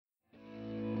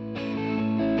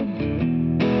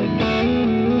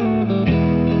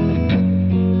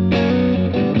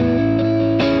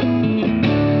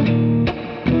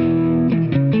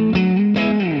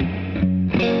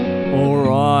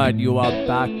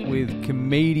back with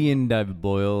comedian David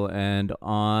Boyle, and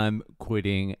I'm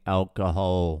quitting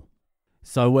alcohol.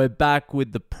 So we're back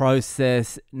with the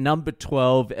process, number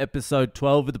 12, episode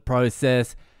 12 of the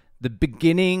process, the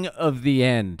beginning of the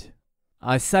end.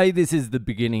 I say this is the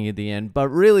beginning of the end, but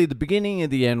really the beginning of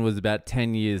the end was about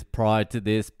 10 years prior to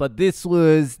this, but this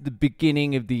was the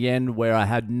beginning of the end where I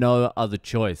had no other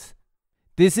choice.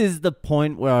 This is the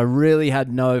point where I really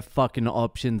had no fucking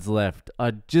options left.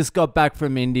 I just got back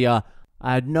from India.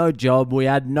 I had no job. We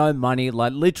had no money.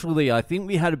 Like literally, I think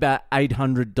we had about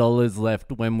 $800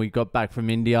 left when we got back from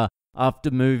India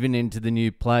after moving into the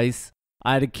new place.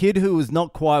 I had a kid who was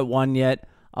not quite one yet.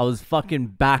 I was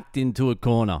fucking backed into a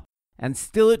corner. And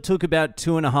still it took about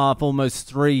 2.5, almost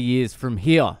 3 years from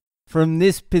here. From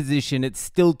this position, it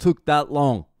still took that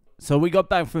long. So we got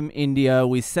back from India.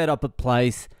 We set up a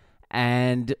place.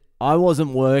 And I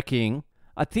wasn't working.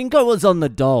 I think I was on the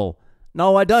dole.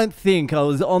 No, I don't think. I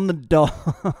was on the dole.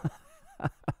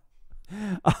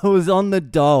 I was on the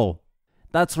dole.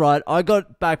 That's right. I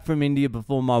got back from India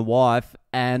before my wife.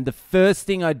 And the first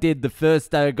thing I did the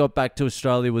first day I got back to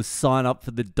Australia was sign up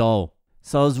for the dole.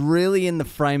 So I was really in the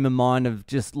frame of mind of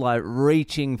just like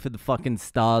reaching for the fucking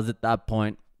stars at that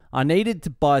point. I needed to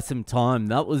buy some time.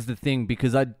 That was the thing,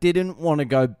 because I didn't want to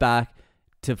go back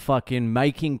to fucking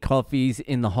making coffees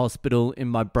in the hospital in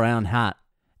my brown hat.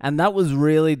 And that was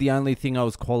really the only thing I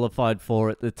was qualified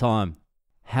for at the time.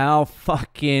 How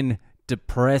fucking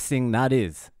depressing that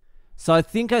is. So I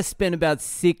think I spent about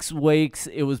 6 weeks,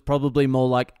 it was probably more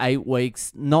like 8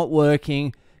 weeks, not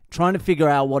working, trying to figure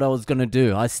out what I was going to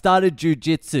do. I started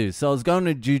jiu-jitsu, so I was going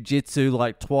to jiu-jitsu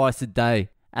like twice a day.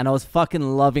 And I was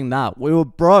fucking loving that. We were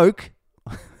broke.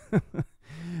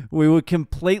 We were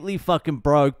completely fucking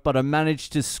broke, but I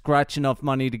managed to scratch enough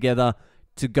money together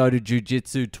to go to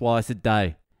jiu-jitsu twice a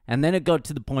day. And then it got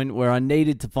to the point where I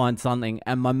needed to find something.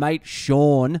 And my mate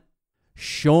Shawnee,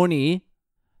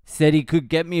 said he could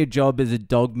get me a job as a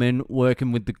dogman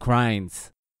working with the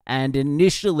cranes. And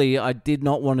initially, I did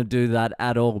not want to do that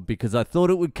at all because I thought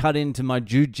it would cut into my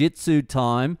jiu-jitsu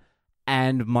time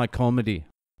and my comedy.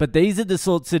 But these are the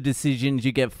sorts of decisions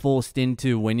you get forced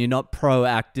into when you're not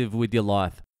proactive with your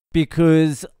life.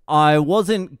 Because I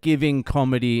wasn't giving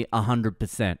comedy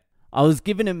 100%. I was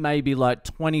giving it maybe like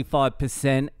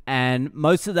 25%, and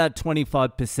most of that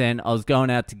 25% I was going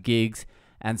out to gigs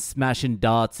and smashing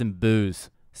darts and booze.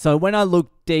 So when I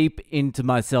looked deep into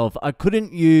myself, I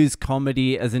couldn't use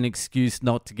comedy as an excuse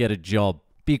not to get a job,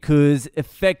 because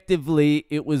effectively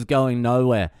it was going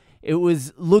nowhere. It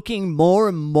was looking more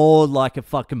and more like a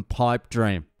fucking pipe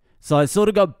dream. So I sort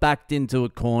of got backed into a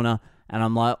corner. And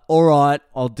I'm like, all right,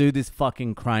 I'll do this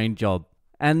fucking crane job.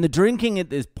 And the drinking at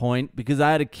this point, because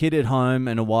I had a kid at home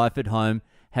and a wife at home,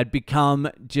 had become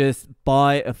just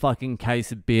buy a fucking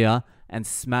case of beer and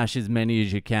smash as many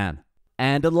as you can.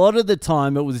 And a lot of the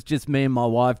time it was just me and my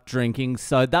wife drinking.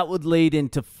 So that would lead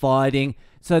into fighting.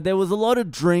 So there was a lot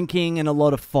of drinking and a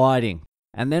lot of fighting.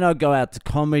 And then I'd go out to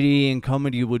comedy, and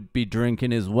comedy would be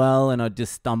drinking as well. And I'd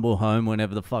just stumble home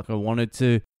whenever the fuck I wanted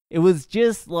to. It was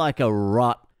just like a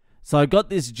rut. So I got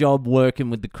this job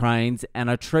working with the cranes, and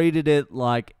I treated it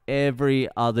like every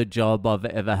other job I've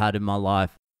ever had in my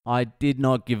life. I did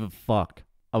not give a fuck.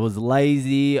 I was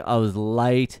lazy. I was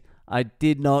late. I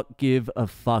did not give a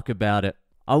fuck about it.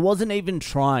 I wasn't even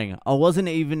trying. I wasn't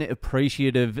even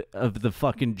appreciative of the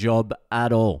fucking job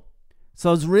at all. So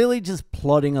I was really just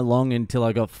plodding along until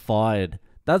I got fired.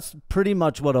 That's pretty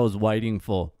much what I was waiting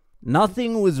for.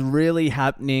 Nothing was really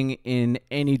happening in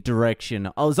any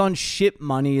direction. I was on shit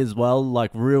money as well,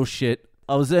 like real shit.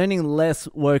 I was earning less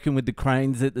working with the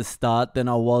cranes at the start than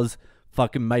I was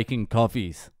fucking making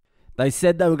coffees. They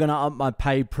said they were going to up my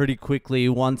pay pretty quickly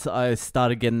once I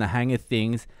started getting the hang of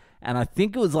things. And I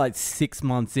think it was like 6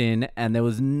 months in, and there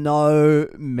was no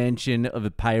mention of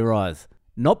a pay rise.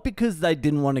 Not because they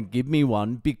didn't want to give me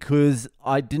one, because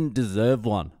I didn't deserve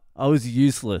one. I was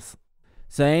useless.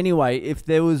 So anyway, if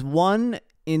there was one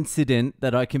incident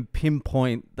that I can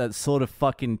pinpoint that sort of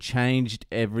fucking changed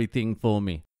everything for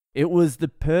me, it was the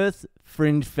Perth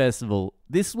Fringe Festival.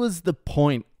 This was the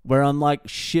point where I'm like,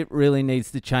 shit really needs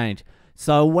to change.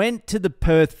 So I went to the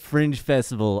Perth Fringe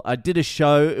Festival. I did a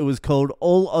show. It was called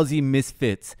All Aussie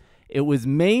Misfits. It was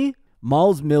me,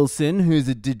 Miles Milson, who's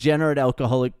a degenerate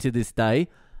alcoholic to this day,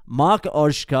 Mark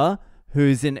Oshka,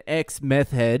 who's an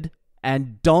ex-meth head,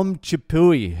 and Dom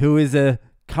Chapui, who is a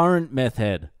current meth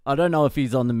head. I don't know if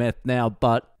he's on the meth now,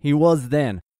 but he was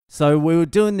then. So we were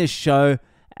doing this show,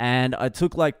 and I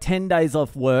took like 10 days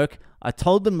off work. I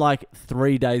told them like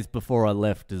 3 days before I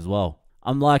left as well.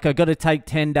 I'm like, I got to take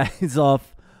 10 days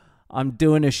off. I'm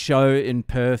doing a show in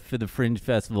Perth for the Fringe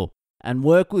Festival. And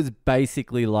work was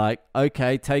basically like,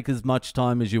 okay, take as much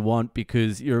time as you want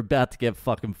because you're about to get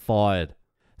fucking fired.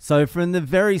 So from the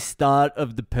very start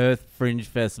of the Perth Fringe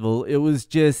Festival, it was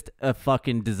just a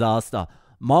fucking disaster.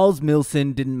 Miles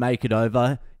Milson didn't make it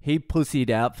over. He pussied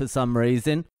out for some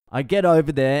reason. I get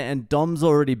over there and Dom's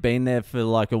already been there for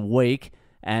like a week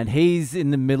and he's in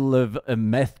the middle of a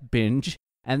meth binge.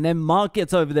 And then Mark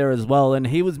gets over there as well and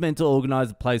he was meant to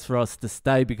organise a place for us to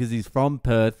stay because he's from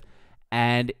Perth.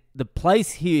 And the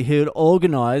place he had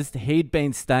organised, he'd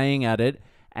been staying at it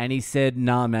and he said,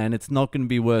 nah man, it's not going to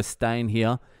be worth staying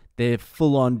here. They're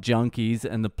full-on junkies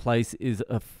and the place is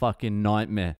a fucking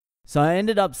nightmare. So I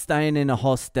ended up staying in a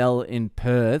hostel in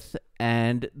Perth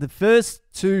and the first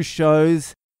 2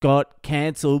 shows got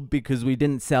cancelled because we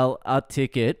didn't sell a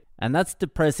ticket. And that's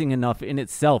depressing enough in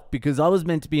itself because I was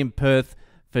meant to be in Perth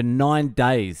for 9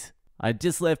 days. I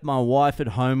just left my wife at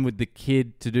home with the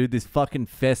kid to do this fucking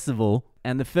festival.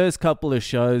 And the first couple of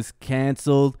shows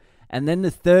cancelled. And then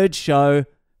the 3rd show,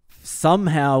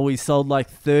 somehow we sold like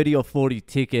 30 or 40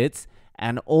 tickets.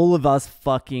 And all of us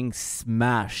fucking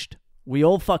smashed. We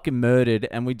all fucking murdered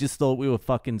and we just thought we were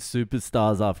fucking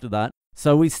superstars after that.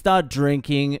 So we start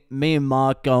drinking. Me and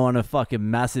Mark go on a fucking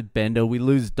massive bender. We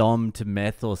lose Dom to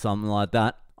meth or something like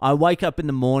that. I wake up in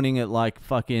the morning at like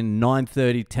fucking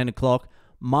 9:30, 10 o'clock.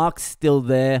 Mark's still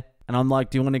there. And I'm like,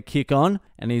 do you want to kick on?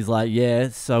 And he's like, yeah.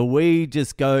 So we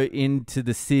just go into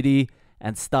the city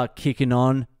and start kicking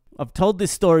on. I've told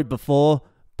this story before,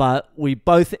 but we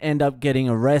both end up getting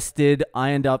arrested.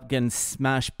 I end up getting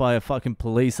smashed by a fucking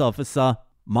police officer.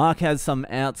 Mark has some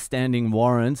outstanding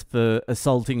warrants for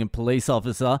assaulting a police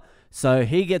officer. So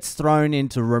he gets thrown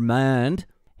into remand.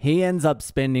 He ends up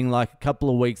spending like a couple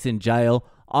of weeks in jail.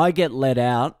 I get let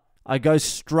out. I go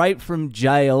straight from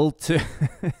jail to...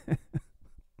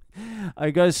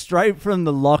 I go straight from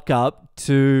the lockup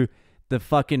to the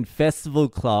fucking festival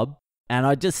club. And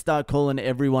I just start calling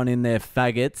everyone in there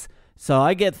faggots. So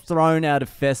I get thrown out of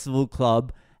festival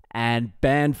club and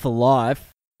banned for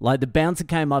life. Like the bouncer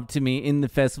came up to me in the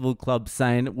festival club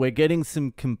saying, we're getting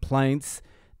some complaints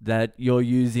that you're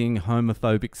using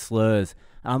homophobic slurs.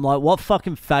 And I'm like, what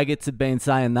fucking faggots have been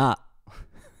saying that?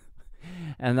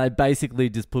 And they basically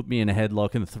just put me in a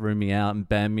headlock and threw me out and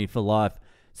banned me for life.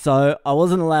 So I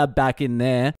wasn't allowed back in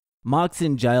there. Mark's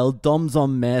in jail. Dom's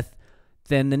on meth.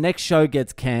 Then the next show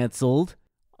gets cancelled.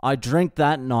 I drink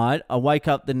that night. I wake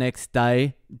up the next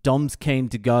day. Dom's keen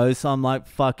to go. So I'm like,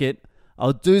 fuck it.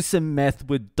 I'll do some meth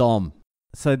with Dom.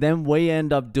 So then we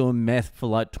end up doing meth for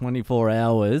like 24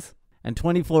 hours. And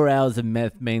 24 hours of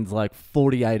meth means like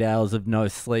 48 hours of no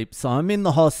sleep. So I'm in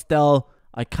the hostel.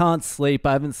 I can't sleep.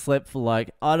 I haven't slept for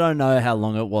like, I don't know how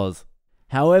long it was.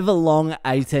 However long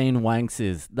 18 wanks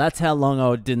is. That's how long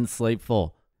I didn't sleep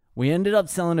for. We ended up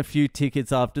selling a few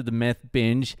tickets after the meth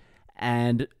binge.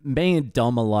 And me and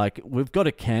Dom are like, we've got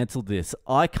to cancel this.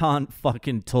 I can't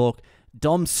fucking talk.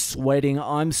 Dom's sweating.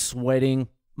 I'm sweating.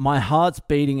 My heart's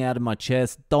beating out of my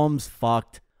chest. Dom's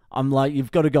fucked. I'm like,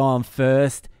 you've got to go on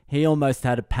first. He almost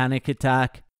had a panic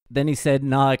attack. Then he said,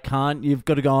 no, I can't. You've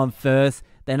got to go on first.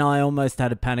 Then I almost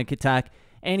had a panic attack.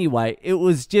 Anyway, it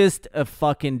was just a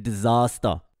fucking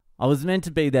disaster. I was meant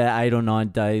to be there 8 or 9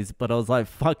 days, but I was like,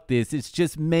 fuck this. It's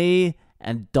just me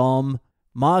and Dom.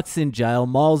 Mark's in jail.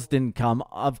 Miles didn't come.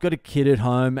 I've got a kid at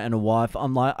home and a wife.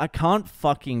 I'm like, I can't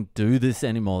fucking do this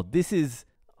anymore. This is...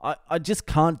 I just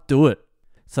can't do it.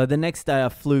 So the next day I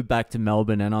flew back to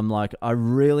Melbourne and I'm like, I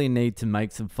really need to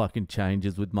make some fucking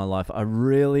changes with my life. I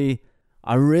really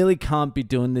can't be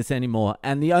doing this anymore.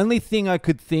 And the only thing I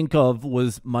could think of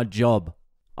was my job.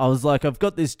 I was like, I've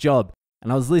got this job.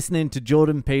 And I was listening to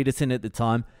Jordan Peterson at the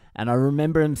time. And I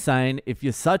remember him saying, if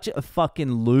you're such a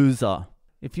fucking loser...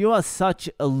 If you are such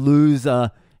a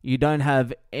loser, you don't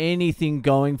have anything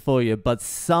going for you, but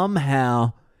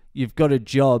somehow you've got a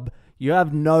job, you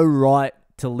have no right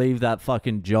to leave that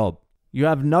fucking job. You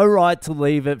have no right to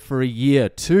leave it for a year,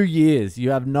 2 years.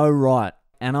 You have no right.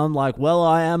 And I'm like, well,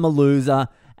 I am a loser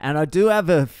and I do have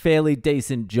a fairly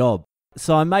decent job.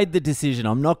 So I made the decision.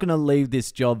 I'm not going to leave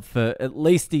this job for at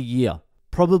least a year,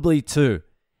 probably 2.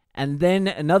 And then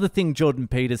another thing Jordan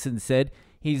Peterson said,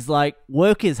 he's like,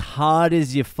 work as hard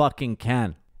as you fucking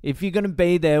can. If you're going to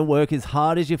be there, work as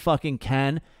hard as you fucking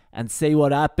can and see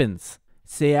what happens.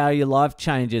 See how your life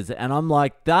changes. And I'm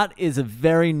like, that is a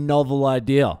very novel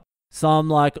idea. So I'm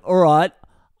like, all right,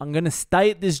 I'm going to stay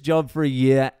at this job for a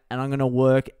year and I'm going to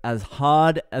work as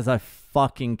hard as I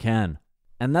fucking can.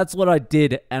 And that's what I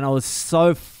did. And I was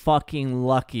so fucking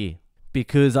lucky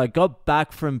because I got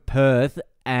back from Perth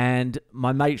and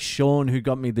my mate Sean, who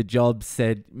got me the job,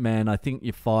 said, man, I think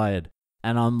you're fired.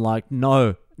 And I'm like,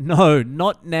 no, no,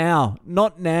 not now.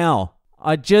 Not now.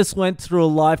 I just went through a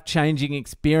life-changing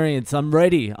experience. I'm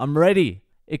ready.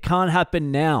 It can't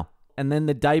happen now. And then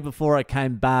the day before I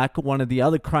came back, one of the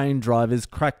other crane drivers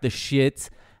cracked the shits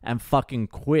and fucking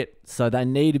quit. So they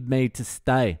needed me to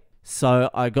stay. So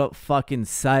I got fucking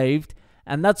saved.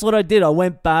 And that's what I did. I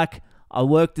went back. I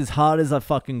worked as hard as I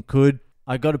fucking could.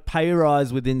 I got a pay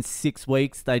rise within 6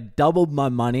 weeks. They doubled my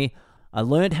money. I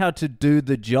learned how to do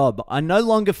the job. I no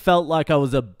longer felt like I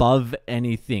was above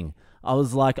anything. I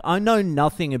was like, I know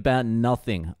nothing about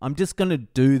nothing. I'm just going to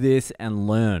do this and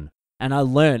learn. And I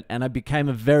learned, and I became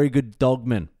a very good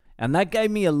dogman. And that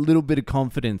gave me a little bit of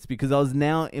confidence because I was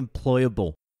now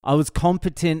employable. I was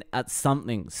competent at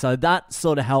something, so that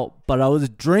sort of helped. But I was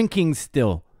drinking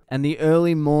still. And the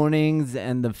early mornings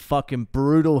and the fucking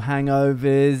brutal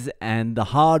hangovers and the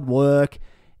hard work,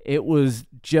 it was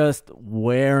just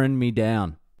wearing me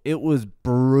down. It was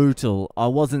brutal. I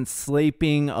wasn't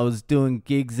sleeping. I was doing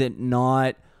gigs at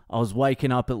night. I was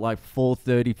waking up at like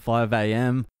 4:30, 5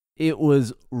 a.m. It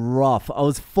was rough. I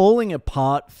was falling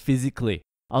apart physically.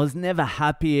 I was never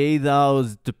happy either. I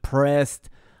was depressed.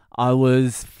 I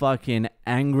was fucking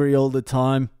angry all the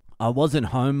time. I wasn't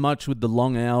home much with the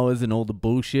long hours and all the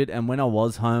bullshit. And when I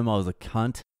was home, I was a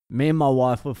cunt. Me and my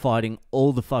wife were fighting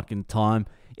all the fucking time.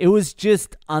 It was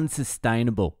just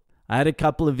unsustainable. I had a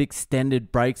couple of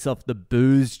extended breaks off the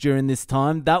booze during this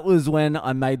time. That was when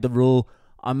I made the rule,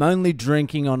 I'm only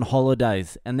drinking on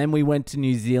holidays. And then we went to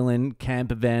New Zealand,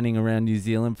 camper vanning around New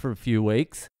Zealand for a few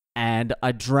weeks. And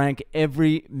I drank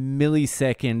every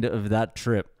millisecond of that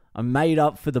trip. I made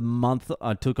up for the month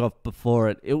I took off before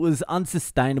it. It was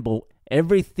unsustainable.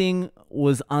 Everything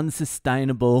was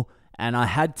unsustainable, and I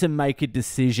had to make a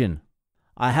decision.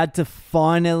 I had to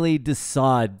finally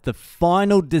decide. The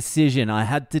final decision, I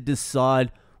had to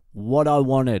decide what I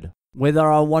wanted. Whether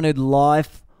I wanted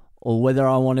life or whether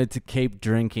I wanted to keep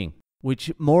drinking,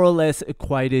 which more or less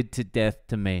equated to death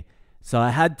to me. So I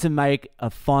had to make a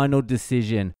final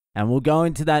decision, and we'll go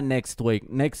into that next week.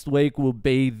 Next week will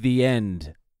be the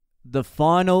end. The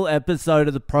final episode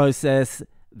of the process,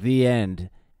 the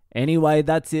end. Anyway,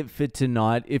 that's it for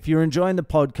tonight. If you're enjoying the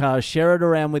podcast, share it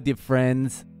around with your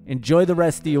friends. Enjoy the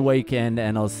rest of your weekend,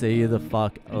 and I'll see you the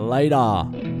fuck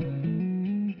later.